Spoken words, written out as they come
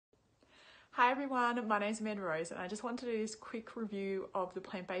Hi everyone, my name is Amanda Rose and I just wanted to do this quick review of the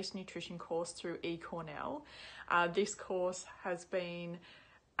plant-based nutrition course through eCornell. This course has been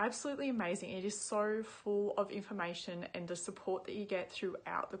absolutely amazing. It is so full of information and the support that you get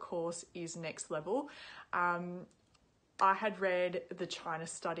throughout the course is next level. I had read the China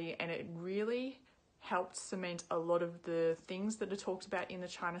study and it really helped cement a lot of the things that are talked about in the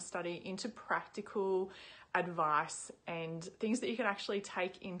China study into practical advice and things that you can actually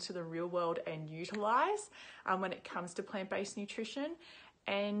take into the real world and utilize when it comes to plant-based nutrition.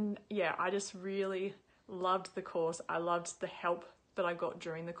 And yeah, I just really loved the course. I loved the help that I got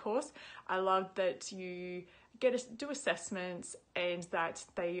during the course. I loved that you do assessments and that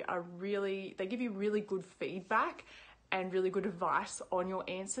they give you really good feedback and really good advice on your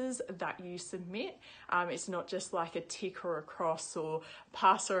answers that you submit. It's not just like a tick or a cross or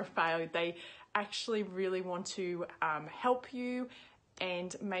pass or a fail. They actually really want to help you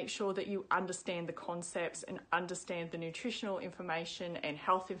and make sure that you understand the concepts and understand the nutritional information and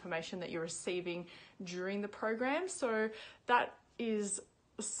health information that you're receiving during the program. So that is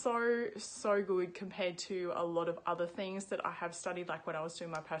so good compared to a lot of other things that I have studied, like when I was doing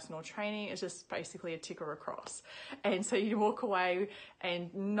my personal training. It's just basically a tick or a cross, and so you walk away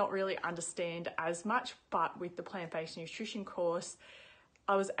and not really understand as much. But with the plant-based nutrition course,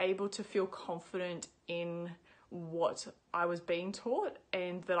 I was able to feel confident in what I was being taught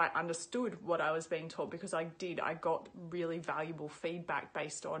and that I understood what I was being taught, because I got really valuable feedback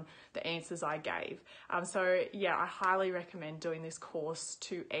based on the answers I gave. So yeah, I highly recommend doing this course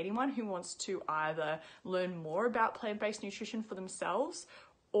to anyone who wants to either learn more about plant-based nutrition for themselves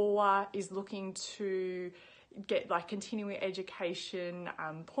or is looking to get like continuing education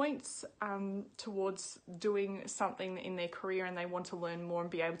points towards doing something in their career, and they want to learn more and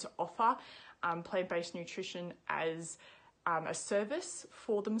be able to offer plant-based nutrition as a service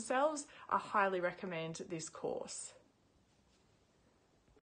for themselves. I highly recommend this course.